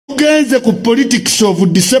Tugenze ku politics of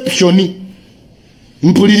deception.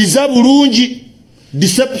 Mpuliriza bulungi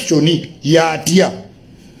deception yatya.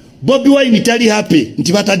 Bobi Wine tali happy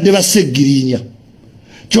nti batadde ba Segirinya.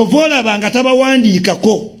 Chovola banga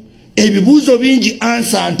tabawandiikako ebibuzo bingi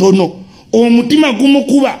ansa ntono. Omutima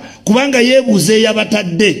gumukuba kubanga yebuze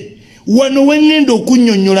yabatadde. Wano wengendo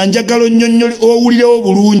okunyonnyola njagalo nnyonnyole owulirewo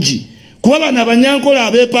bulungi. Kuba bana banyankola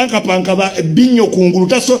abepanka ba binyo kungulu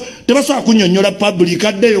tebasobola kunnyonnyola public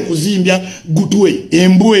addeyo kuzimbya gutwe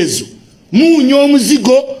embwezo. Munyo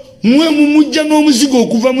omuzigo mwe mumujja n'omuzigo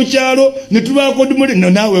okuva mu kyalo ne tubaako dumule no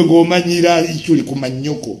naawe ng'omanyira ikyuli ku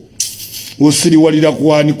mannyoko. Osiri walira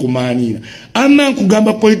kwani kumanira. Ama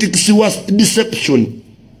nkugamba politics was deception.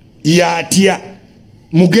 Yatya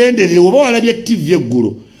mugenderere oba walabye TV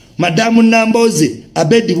eggulo. Madamu Namboze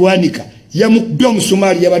Abedi Bwanika yamukubya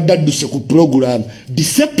omusumali yabadduse ku program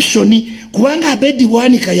deception kubanga Abedi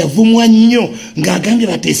Bwanika yavumwa nnyo ng'agambye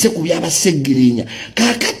bateese ku byaba Segirinya.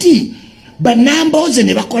 Kakati Banamboze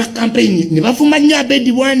ne bakola campaign ne bavuma nnyo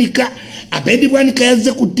Abedi Bwanika. Abedi Bwanika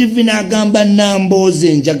yazze ku TV n'agamba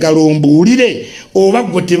Namboze njagala ombuulire oba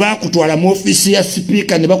gwe tebakutwala mu ofisi ya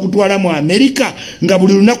speaker ne bakutwala mu America nga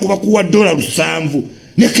buli lunaku bakuwa $7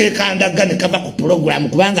 nekekandaga ne kava ku program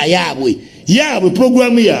kubanga yabwe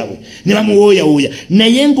program yabwe ne bamuwoya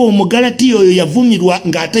naye ng'omugalati oyo yavumirwa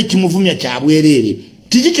ng'ate kimuvumya kyabwerere.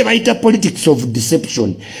 Kiki kye bayita politics of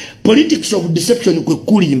deception. Politics of deception kwe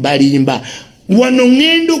kulimbalimba. Wano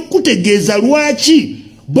ngendo kutegeeza lwaki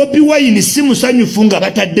Bobi Wine si musanyufu nga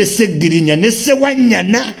batadde Segirinya ne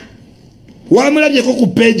Sewanyana. Wamulabyeko ku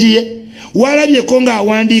page ye walabyeko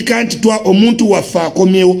ng'awandiika nti twa omuntu waffe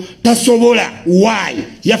akomyewo tasobola why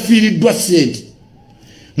yafiiriddwa sente.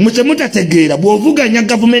 Mukemutategeera bw'ovuganya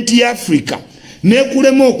gavumenti ya Africa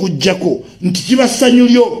neekulema okujjako nti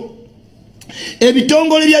kibasanyulyo.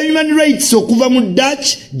 Ebitongole bya human rights okuva mu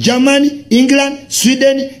Dutch, Germany, England,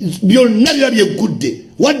 Sweden byonna biba byeggudde.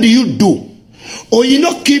 What do you do?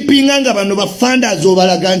 Oyino keepinga nga bano bafunders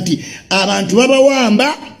obalaga nti abantu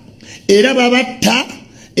babawamba era babatta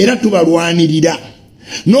era tubalwanirira.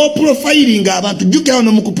 No profiling abantu jjuke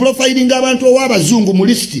wano mu profiling abantu ow'abazungu mu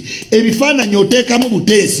listi ebifaananyi oteekamu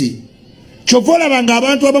buteesi. Chovola banga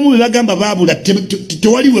abantu abamu bagamba babula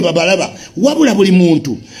tewaliwe babalaba wabula buli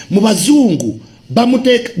muntu mu bazungu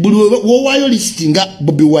bamuteka buli wowayo listinga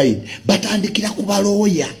Bobi Wine batandikira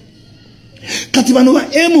kubaloya. Kati bano ba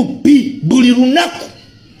MP buli lunaku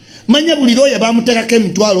manya buli loya bamutekako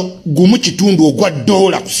emitwalo gumu kitundu ogwa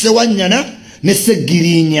 $1 kusewanyana ne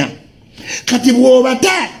Segirinya. Kati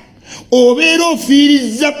bw'obata obeera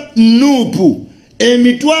ofiiriza nuupu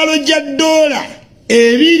emitwalo gya $2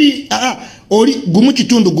 oli gumu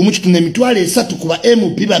kitundu emitwalo 3 kuba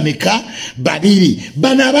MP bameka 2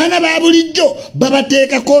 bana abaana ba bulijjo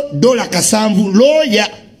babateekako $7 loya.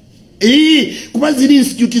 Kuba ziri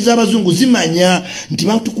institute z'abazungu zimanya nti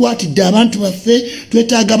batukwatidde abantu baffe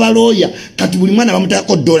twetaaga baloya. Kati buli mwana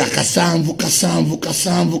bamuteekako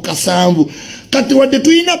 $7. Kati wadde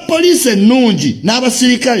tuyina poliisi ennungi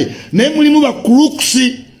n'abasirikale naye mulimu ba crooks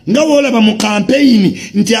nga wolaba mu campaign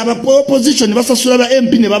nti aba opposition basasula ba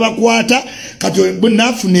MP ne babakwata kati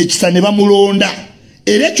nafuna ekisa ne bamulonda.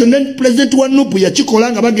 Era ekyo ne president wa NUP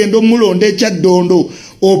yakikola nga bagenda omulonda ekyaddondo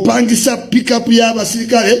opangisa pick-up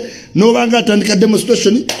y'abasirikale n'obanga atandika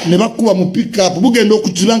demonstration ne bakuba mu pick-up bugenda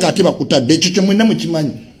okukiba nga ate bakutadde. Ekyo kye mwena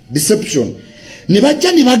mukimanyi deception. Ne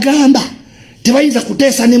bajja ne bagamba tebayinza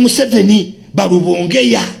kuteesa ne Museveni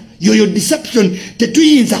balubongeya yoyo deception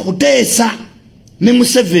tetuyinza kuteesa ne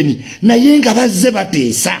Museveni naye nga bazze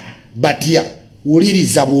bateesa batya.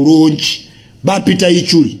 Wuliriza bulungi bapita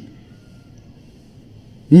ichuli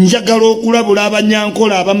njagala okulabula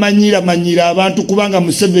abanyankola abamanyira abantu kubanga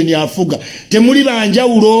Museveni afuga. Temuli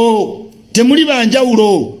banjawulo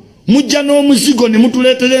mujja n'omuzigo ne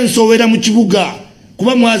mutuleetera ensowera mu kibuga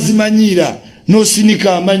kuba mwazimanyira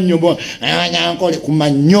n'osinika amannyo abanyankole ku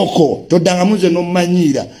manyoko toddanga muze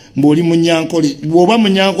n'omumanyira mb'oli munyankole bw'oba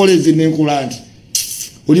munyankole ezi n'enkula nti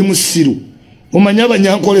oli musiru omanya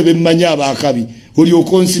abanyankole bemmanya abaakabi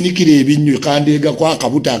olyoka onsinikira ebinnyo kandeega kwa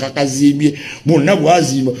akabuta akakazimbye bonna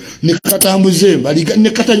bwazimba ne katambuza embali ne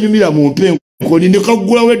katanyumira mu mpenkoli ne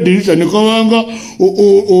kaggulawo eddirisa ne kawanga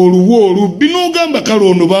olubu olubbi n'ogamba kale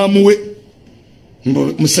ono baamuwe.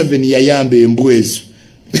 Museveni yayamba embwezo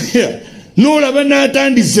n'olaba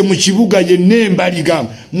n'atandise mu kibuga yenna embali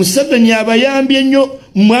gamba Museveni abayambye nnyo.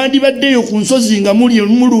 Mwandibaddeyo ku nsozi nga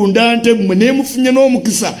mulunda nte mmwe nemufunye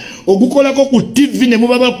n'omukisa ogukolako ku TV ne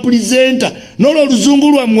muba ba presenter n'olwo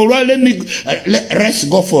oluzungu lwammwe olwa let's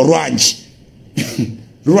go for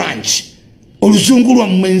ranch oluzungu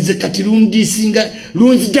lwammwe nze kati lundisinga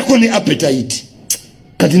lunzijjako ne appetite.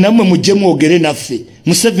 kati namwe mujje mwogere naffe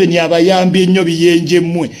Museveni abayambye nnyo biyenje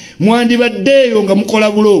mmwe mwandibaddeeyo nga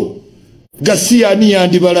mukola bulo Gasiyani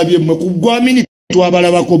yandibalabye mmwe kugwamini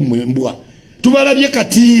twabalabako mmwe mbwa tubalabye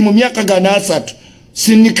kati mu myaka gana 3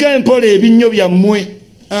 sinika empola ebinnyo byammwe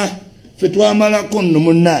ffe twamalako nno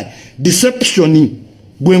munnaye deception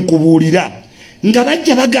gwenkubuulira nga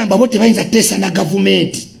bajja bagamba bo tebayinza teesa na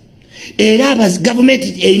gavumenti era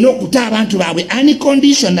gavumenti erina okuta abantu baabwe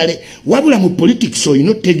unconditionally wabula mu politics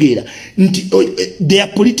olina otegeera nti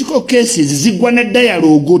their political cases zigwa na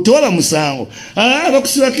dialogue tewaba musango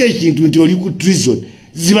bakusibako ekintu nti oli ku treason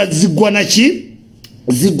ziba zigwa na ki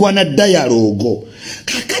zigwa na dialogue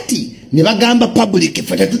kakati ne bagamba public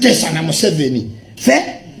ffe tetuteesa na Museveni ffe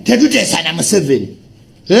tetuteesa na Museveni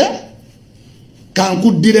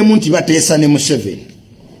kankuddiremu nti bateesa ne Museveni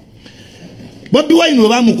Bobi Wine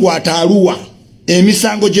bamukwata Arua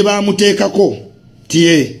emisango gye bamuteekako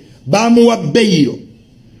tie bamuwa beiro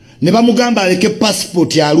ne bamugamba aleke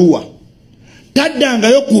passport ya Arua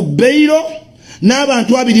taddangayo ku beiro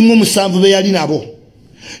n'abantu 27 be yali nabo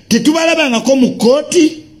tetubalabangako mu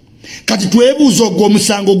kooti kati twebuuza ogwo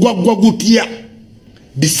omusango gwaggwa gutya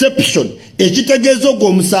deception ekitegeeza ogwo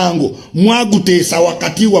omusango mwaguteesa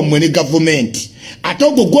wakati wammwe ne gavumenti ate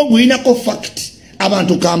ogwo gwo gulinako fact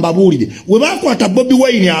abantu kambabuulire we bakwata Bobi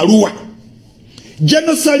Wine Arua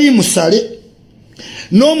Jenosali Musale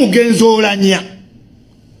n'omugenzi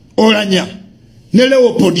Olanya ne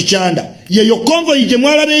Leopold Chanda yeyo konvoyi gye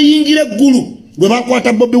mwalabe eyingira eggulu we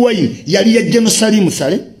bakwata Bobi Wine yali ya Jenosali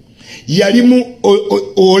Musale yali mu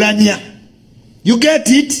Olanya you get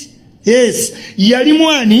it yes yali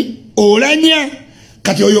mwani Olanya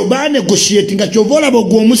kati oyo banegotiate nga kyovola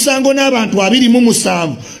bogwo omusango n'abantu 27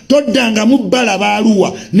 toddanga mu bbala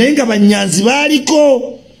Arua naye nga banyanzi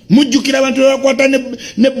baaliko mujjukira abantu bakwata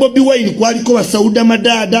ne Bobi Wine kwaliko basauda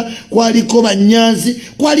madada kwaliko banyanzi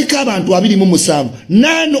kwaliko abantu 27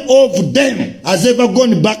 none of them has ever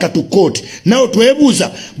gone back to court now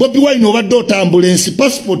twebuuza Bobi Wine obadde otambulence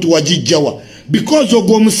passport wajijjawa because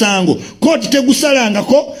ogwo omusango court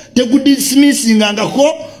tegusalangako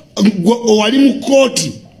tegudismissingangako wali mu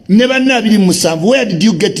kooti ne banna 27 where did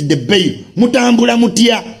you get the bail mutambula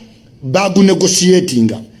mutya bagu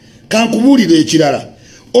negotiating kankubuulira ekirala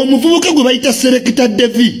omuvubuka gwe bayita Selector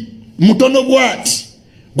David mutono bwati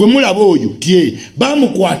gwe mulaba oyo tie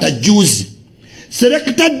bamukwata juzi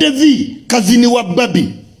Selector David kazini wa Babi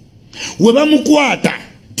we bamukwata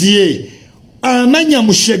tie amanya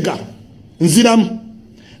Mushega nziramu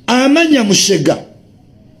amanya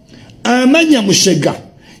Mushega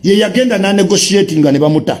ye yagenda na negotiating ne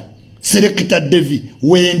bamuta Selector David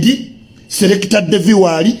wendi Selector David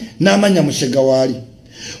wali n'amanya Mushega wali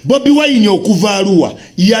Bobi Wine okuva Arua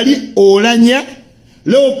yali Olanya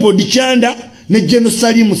Leopold Chanda ne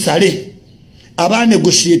Jenosali Musale aba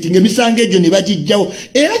negotiating emisango egyo ne bagijjawo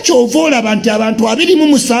era kyovola abantu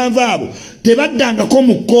 27 abo tebaddangako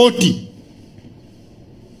mu kooti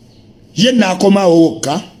ye n'akomawo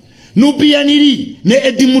wokka Nubiyaniri ne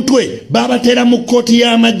Edimutwe babatera mu kooti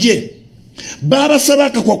y'amagye babasaba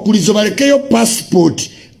akakwakulizo balekeyo passport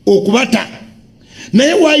okubata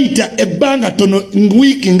naye waayita ebbanga tono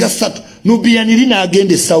wiiki nga 3 Nubiyaniri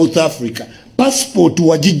n'agende South Africa passport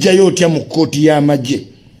wagijjayo otya mu kooti y'amagye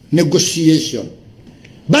negotiation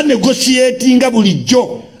banegotiatinga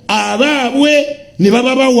bulijjo abaabwe ne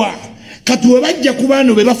bababawa kati we bajja ku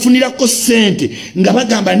bano be bafunirako ssente nga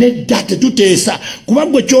bagamba nedda tetuteesa kuba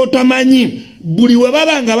gwe kyotamanyi buli we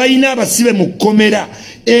baba nga balina abasibe mu kkomera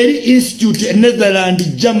eri institute Netherlands,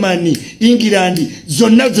 Germany, England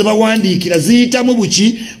zonna ze bawandiikira ziyitamu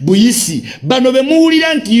buki buyisi bano be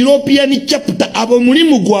muwulira nti European chapter abo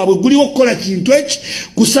mulimu gwabwe guliwo okukola kintu eki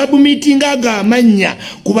ku submitting agamanya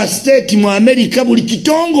ku ba state mu America buli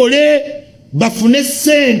kitongole bafune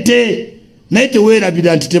ssente naye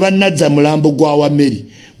teweerabira nti tebannazza mulambo gwa Wameri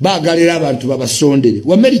baagalira abantu babasondere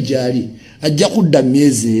Wameri gyali ajja kudda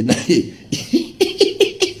myezi ena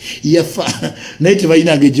yafa naye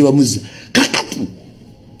tebalina gye bamuzza kakati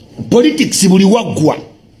politics buli waggwa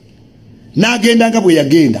n'agenda nga bwe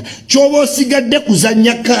yagenda kyoba osigadde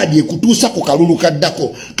kuzannya kaadi ekutuusa ku kalulu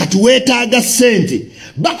kaddako kati weetaaga ssente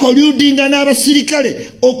bakoludinga n'abasirikale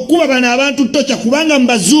okukuba bano abantu tocha kubanga mu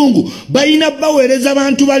bazungu balina baweereza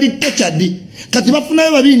abantu bali tochadi kati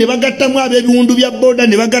bafunayo babiri ne bagattamu ab'ebiwundu bya boda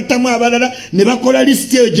ne bagattamu abalala ne bakola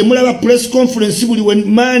list eyo gye mulaba press conference buli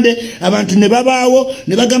Monday abantu ne babaawo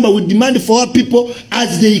ne bagamba we demand for our people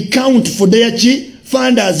as they count for their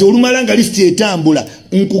funders olumalanga list etambula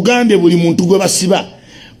nkugambye buli muntu gwe basiba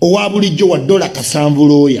owa bulijjo wa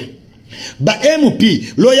 $7 ba MP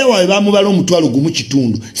lawyer wawe bamubala omutwalo gumu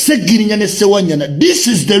kitundu Segirinya ne Sewanyana. This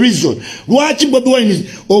is the reason lwaki Bobi Wine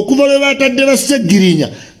okuva lwe batadde ba Segirinya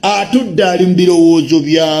atudde ali mu birowoozo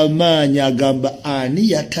by'amaanyi agamba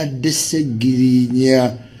ani yatadde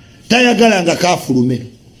Segirinya tayagala nga kafulume.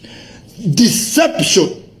 Deception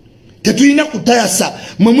tetulina kutayasa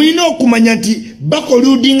mwe mulina okumanya nti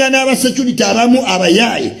bakoludinga n'abasecurity abamu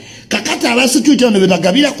abayaye kakati abasecurity bano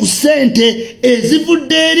bebagabira ku ssente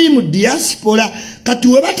ezivudde eri mu diaspora kati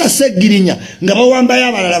we bata Segirinya nga bawambayo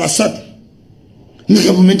abalala basatu nga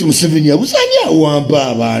gavumenti Museveni yabuzaani awamba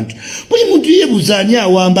abantu buli muntu yebuzaani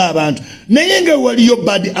awamba abantu naye nga waliyo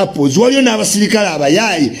bad apples waliyo n'abasirikale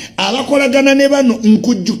abayaye abakolagana ne bano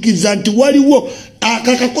nkujjukiza nti waliwo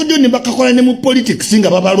akakakojo ne bakakola ne mu politics nga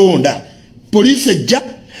babalonda police ejja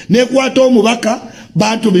nekwata omubaka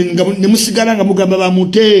bantu ne musigala nga mugamba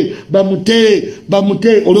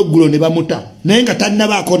bamute olweggulo ne bamuta naye nga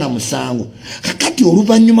tannabaako na musango kakati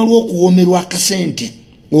oluvannyuma lw'okuwoomerwa akasente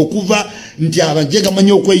okuva nti abajje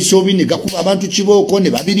gamanyi okweyisa obi ne gakuba abantu kibooko ne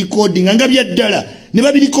babirikodinga nga byaddala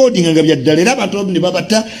era abantu ne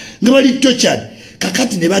babata nga bali tortured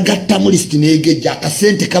kakati ne bagattamu lisiti neegejja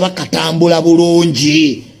akasente kaba katambula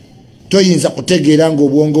bulungi toyinza kutegeera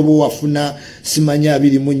ng'obwongo bwe wafuna simanyi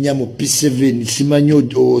 24 mu P7 simanyi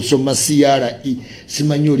osoma CRE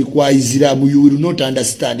simanyi oli kwa Islam you will not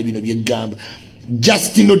understand bino byegamba.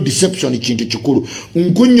 Just no deception kintu kikulu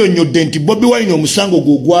nkunnyonnyodde nti Bobi Wine omusango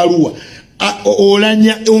gwo gwaluwa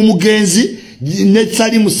olanya omugenzi ne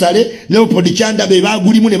Sali Musale Leopold Kyanda be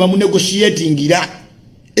bagulimu ne bamunegotiatingira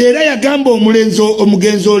era yagamba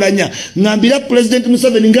omugenzi olanya ngambira President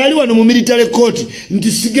Museveni ngali wano mu military court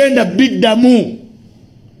nti sigenda biddamu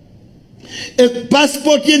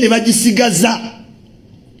passport ye ne bagisigaza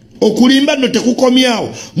okulimba no tekukomyawo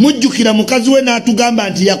mujjukira mukazi we n'atugamba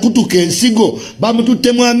nti yakutuka ensigo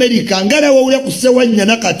bamututte mu America ngalawo ule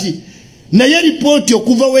kusewanyana kati naye ripoti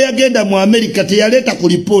okuva we yagenda mu America teyaleeta ku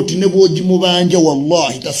ripoti ne bwogi mubanja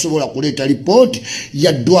wallahi tasobola kuleeta ripoti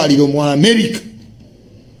ya ddwaliro mu America.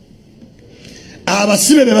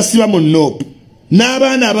 Abasibe be basiba mu nopu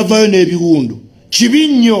n'abaana abavayo n'ebiwundu kibi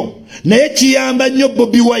nnyo naye kiyamba nnyo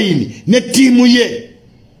Bobi Wine ne ttiimu ye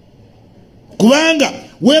kubanga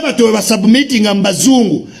webato we basubmitting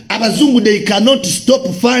mbazungu abazungu they cannot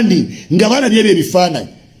stop funding nga balabye ebyo ebifaananyi.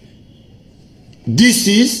 This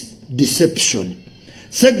is deception.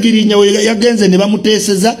 Segirinya we yagenze ne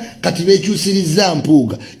bamuteeseza kati bekyusiriza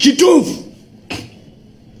mpuuga kituufu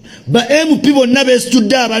ba MP bonna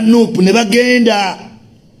beesitudde abanuupu ne bagenda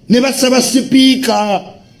ne basaba sipiika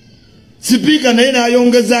naye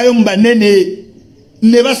n'ayongezaayo mu banene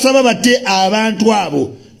ne basaba bate abantu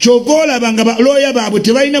abo kyova olaba nga balooya baabwe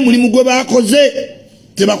tebalina mulimu gwe baakoze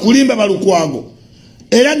tebakulimba balukwago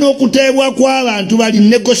era n'okuteebwa kw'abantu bali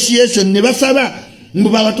negotiation ne basaba mbu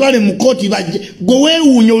babatwale mu kooti bajje gwe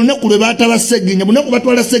weewuunya olunaku lwe baataba Segirinya bunaku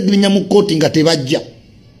batwala Segirinya mu kooti nga tebajja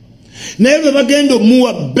naye bwe bagenda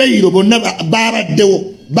omuwa beyiro bonna babaddewo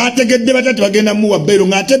bategedde batati bagenda muwa beyiro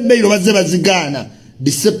ng'ate beyiro bazze bazigaana.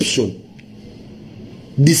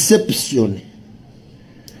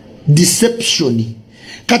 Deception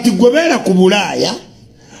kati gwe beera ku Bulaaya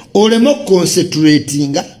oleme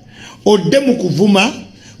okuconcentratinga odde mu kuvuma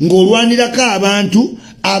ng'olwanirako abantu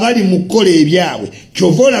abali mu kukola ebyabwe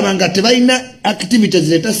kyova olaba nga tebalina activities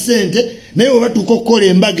zireeta ssente naye bwe batuuka okukola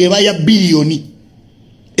embaga eba ya biliyoni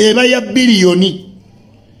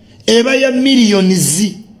eba ya millions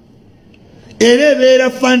era ebeera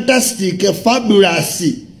fantastic fabulous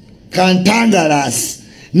cantangalous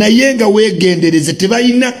naye nga weegendereze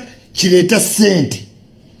tebalina kireeta ssente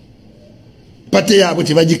pate yaabwe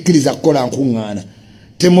tebagikkiriza kukola nkuŋŋaana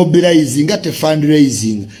temobilizing te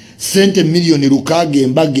fundraising sente miliyoni 6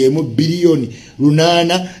 embaga emu biliyoni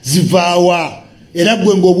 8 zivaawa era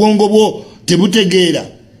gwe ng'obwongo bwo tebutegeera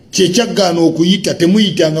kyekyaggaana okuyita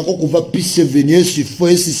temuyitangako kuva P7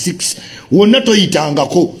 S4 S6 wonna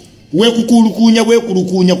toyitangako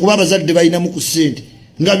weekukulukuunya kuba abazadde balinamu ku ssente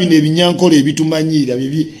nga bino ebinyankola ebitumanyiira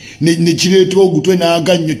ne kireetwa ogutwe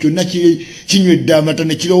n'agannyo kyonna kinywedde amata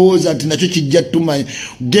ne kirowooza nti nakyo kijja tumanya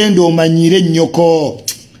genda omanyiire ennyoko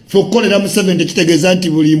fe okukolera Museveni tekitegeeza nti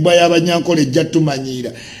buli mbwa y'abanyankola ejja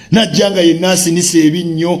tumanyiira najja nga yenna asinisa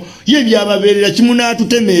ebinnyo ye byababeerera kimu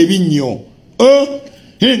n'atutema ebinnyo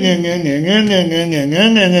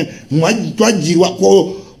twajjirwa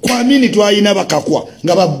kwamini twayina bakakwa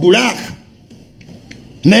nga babulaka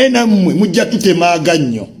naye nammwe mujja tutemaaga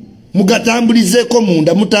nnyo mugatambulizeeko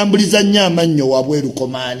munda mutambuliza nnyo amannyo wabweru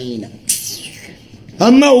komaaniina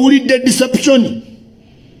amma owulidde deception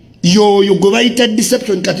yoyo gwe bayita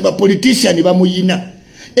deception kati bapolitician bamuyina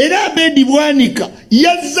era Abedi Bwanika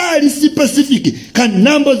yazali specific kan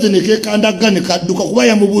Namboze ne kekandaga ne kadduka kuba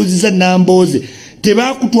yamubuuziza Namboze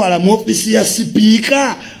tebakutwala mu ofisi ya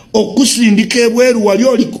speaker okusindika ebweru wali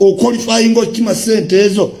oli qualifying okima sente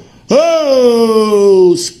ezo.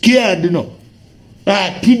 Oh, scared no.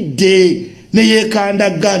 Atidde ne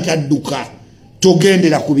yekandaga ntadduka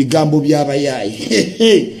togendera ku bigambo by'abayayi.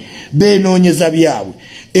 Benoonyeza byabwe.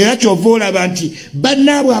 Era kyova nti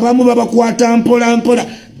bannaabwe abamu babakwata mpola mpola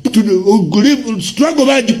struggle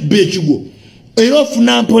bagikuba ekigo era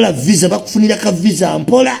ofuna mpola visa bakufunira ka visa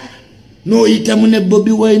mpola n'oyitamu ne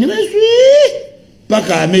Bobi Wine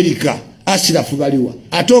paka America Ashirafu baliwa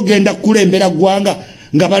ate ogenda kulembera gwanga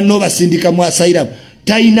nga banno basindika mu asylum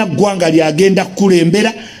talina gwanga lyagenda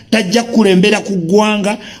kulembera tajja kulembera ku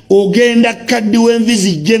gwanga ogenda kaddi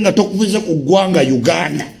w'envizi je nga tokuvuze ku gwanga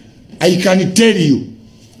Uganda. I can tell you.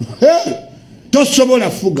 Tosobola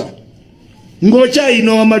fuga ngocha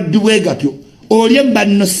ino amadduwe gatyo olye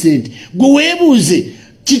mbanno sente gwebuuze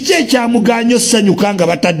kiki ekyamuganyo sanyukanga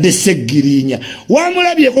batadde Segirinya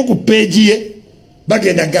wamulabyeko ku page ye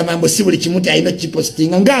bagenda gamambo si buli kimu ayina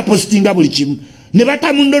kipostinga nga postinga buli kimu ne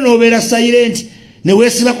batamundo nobeera silent ne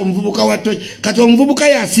wesiba ku muvubuka wato kati omuvubuka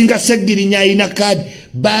yasinga Segirinya ayina kadi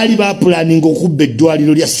baali ba planning okubba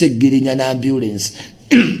eddwaliro lya Segirinya na ambulance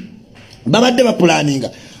babadde ba planning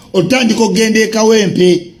otandika ogenda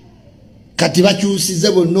ekawempe kati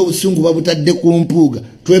bakyusize bonna obusungu babutadde ku mpuuga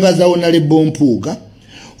twebazawo nale bompuuga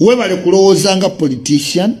webale kulowooza nga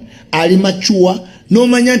politician ali machuwa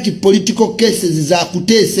n'omanya nti political cases za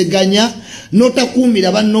kuteeseganya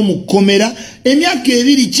n'otakuumira banno mu kkomera emyaka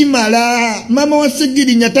 2 kimala mama wa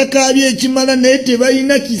Segirinya takaabye ekimala naye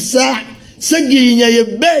tebalina kisa Segirinya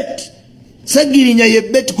ye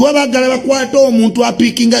bet kuba bagala bakwata omuntu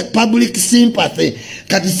apikinga public sympathy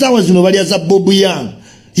kati sawa zino bali za Bobi Yang.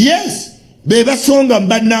 Yes, beba songa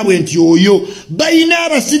mbanabwe nti oyo bayina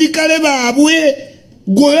abasirikale baabwe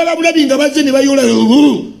goyala bulabinga bazze ne bayola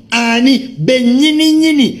ani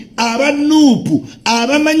benyini abanupu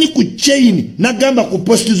abamanyi ku chain nagamba ku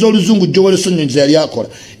posti z'oluzungu Joel Sonyonzi yali akola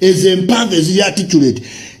ezempanve eziri articulate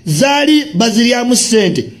zali baziryamu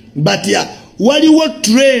sente batya waliwo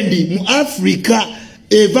trend mu Africa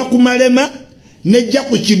eva ku malema nejja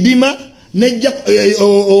ku kidima nejja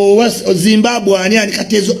Zimbabwe ani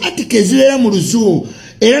katezo atike zirera mu luzungu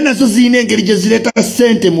era nazo zine engeri je zireta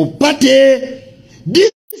sente mu pate.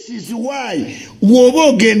 This is why wobo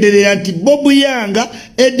ogenderera nti Bobi Yanga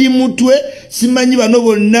edi mutwe simanyi bano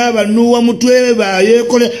bonna banuwa mutwe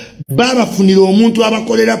bayekole babafunira omuntu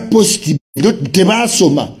abakolera posti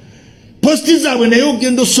tebasoma posti zaabwe naye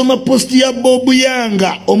ogenda osoma posti ya Bobi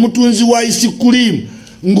Yanga omutunzi wa ice-cream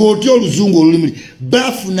ng'oti oluzungu olulimi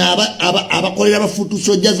bafuna abakolera abafutu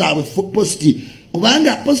sojja zaabwe posti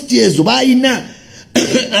kubanga posti ezo bayina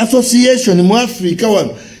association mu Africa wano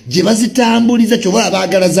gye bazitambuliza kyova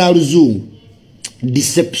baagala za luzungu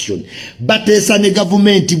deception bateesa ne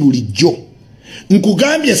gavumenti bulijjo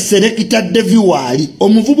nkugambye Serekita Deviwali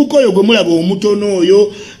omuvubuka oyo gwe mulaba omutono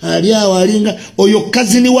oyo ali awo alinga oyo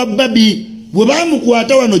kazini wa Babi bwe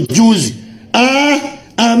bamukwata wano juzi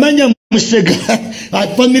amanya Musega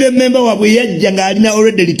family member wabwe yajja nga alina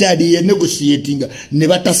already retired ye negotiating ne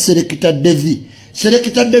bata Serekita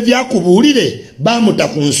Devi akubuulire bamuta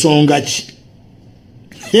ku nsonga ki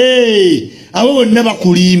abo bonna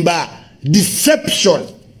bakulimba deception.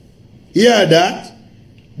 Yeah, that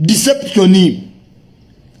deception.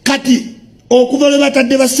 Kati okuva lwe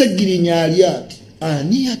batadde ba Segirinya ali ati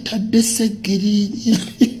ani atadde Segirinya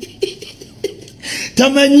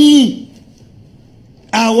tamanyi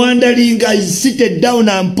awandering is seated down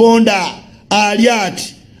and ponder ali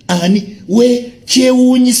ati ani we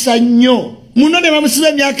kyewuunyisa nnyo muno ne bamusiba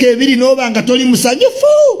emyaka 2 n'obanga toli musanyufu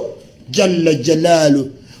jalla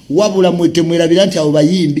jalalu wabula mwete mwerabira nti abo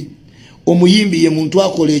bayimbi omuyimbi ye muntu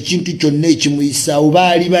akola ekintu kyonna ekimuyisa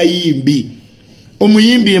baali bayimbi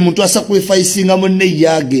omuyimbi ye muntu asacrificing munne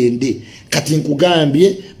yagende kati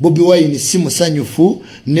nkugambye Bobi Wine si musanyufu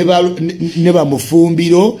ne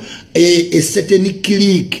bamufumbiro certain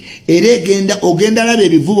click eregenda ogenda labe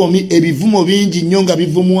ebivumo bingi nnyo nga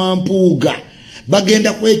bivumwa mpuuga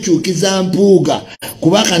bagenda kwekyukiza mpuuga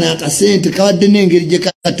kubaka n'akasente kabadde n'engeri gye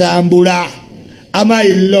katambula. Am I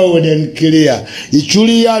loud and clear?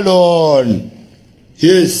 Ichuli alone.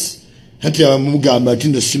 Yes. Hati mugamba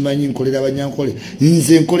tindo simanyi nkolera abanyankole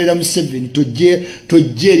nze nkolera mu 7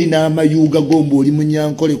 tojeri na amayuga gombo oli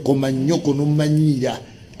munyankole koma nyoko nomanyira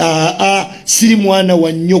siri mwana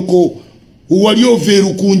wa nyoko wali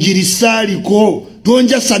overu kunjirisaliko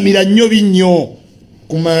tonja samira nnyo binyo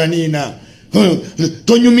kumanina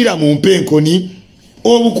tonyumira mu mpenkoni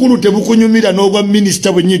obukulu tebukunyumira n'obwa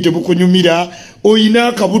minisita bwennyini tebukunyumira oyina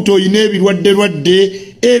akabuto oyina ebirwadde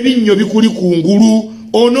ebinnyo bikuli ku ngulu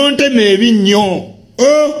onontema ebinnyo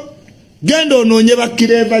genda onoonye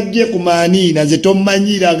bakireva gye ku maaniina ze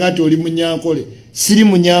tommanyira ngati oli munyankole siri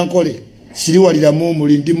munyankole siri waliramu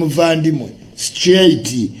omuli ndi muvandimwe straight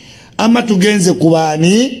ama tugenze ku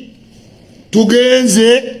baani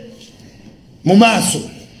tugenze mu maaso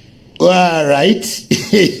alright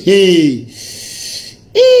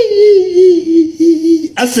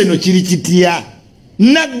Arsenal kiri kitya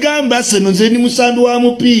nagamba Arsenal nze ni musandu wa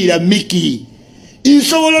mupiira Miki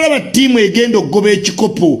insobola laba timu egenda okugoba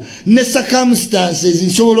ekikopo ne circumstances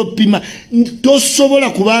insobola pima tosobola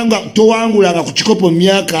kubanga towangulanga ku kikopo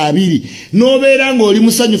myaka 2 nobeera nga oli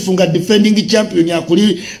musanyufu nga defending champion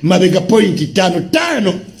yakuli mabega point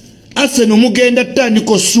 5 Arsenal mugenda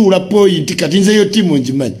tandiko suula point kati nze yo timu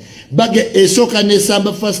njimanyi bage esoka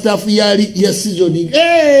nesamba first half yali ya seasoning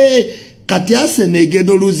kati Arsenal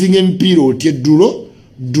egenda losing empire otye dulo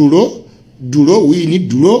win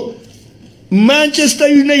dulo Manchester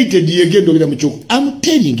United yegendo kira muchoko I'm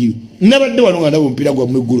telling you nabadde wano ngana mpira gwa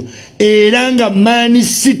mweggulo eranga Man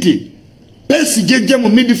City pesi jeje mu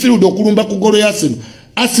midfield okulumba ku golo ya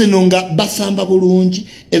Arsenal nga basamba bulungi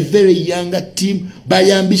a very young team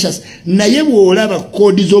by ambitious naye bwolaba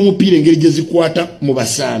kodi z'omupiira engeri gye zikwata mu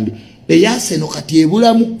basambi Arsenal kati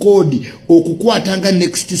ebulamu kodi okukwata nga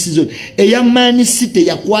next season eya Man City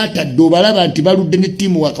yakwata dobalaba nti baludde ne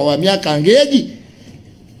timu wakawa myaka ngeji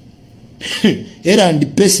era ndi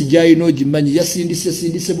pesi jaino jimanyi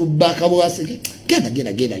yasindise bubaka bwase genda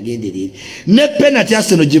ne penalty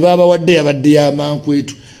Arsenal jibaba wadde yabadde ya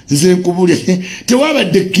mankwetu nze nkubule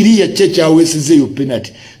tewabadde clear checha awesize yo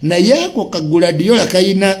penalty na yako kaguladiola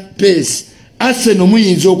kayina pesi Arsenal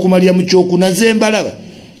muyinza okumalya mu kyokuna zembalaba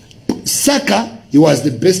Saka he was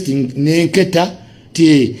the best in nenketa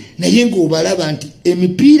tie na yengo obalaba nti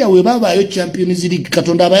emipiira we baba yo Champions League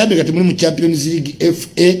katonda abayambe kati muri mu Champions League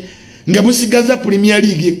FA nga musigaza Premier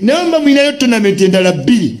League namba mwina yo tournament endala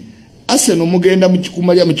 2 Arsenal mugenda mu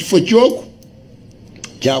kikumalya mu kifo kyoko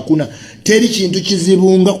kyakuna teri kintu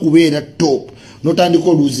kizibunga kubeera top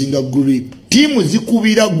notandiko losing a grip timu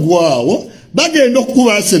zikubira gwawo bagenda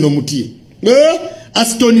okuba Arsenal mutie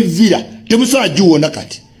Aston Villa temusobola juwona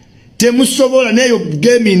kati temusobola neyo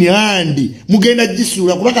game in hand mugenda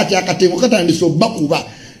jisula kuba kati akatengo katandiso bakuba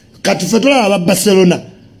kati fetola aba Barcelona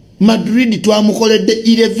Madrid twamukoledde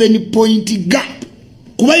 11 point gap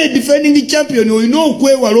kuba ye defending champion oyino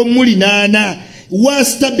okwewalo muli nana wa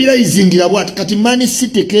stabilizing labwat kati Man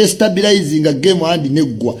City ke stabilizing a game hand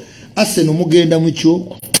neggwa Arsenal mugenda mu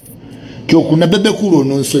kyokuna bebe kulo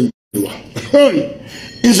nonsonyiwa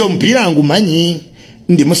izo mpira ngumanyi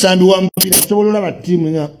ndi musambi wa mpira tobolola batimu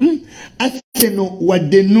nga Arsenal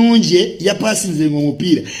wadde nunje ya passinze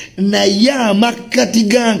ngomupira na ya makati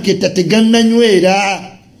ganke tategannanywera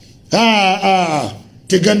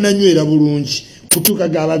tegannanywera bulungi kutuka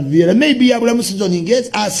gabavira maybe yabula mu season ingezi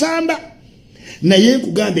asamba na ye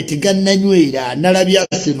kugambe tegannanywera nalabya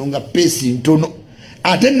Arsenal nga pesi ntono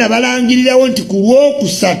ate nabalangirirawo nti ku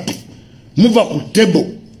lwokusatu muva ku table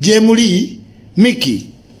je muli Miki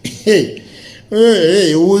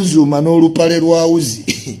uzuma n'olupale lwa uzi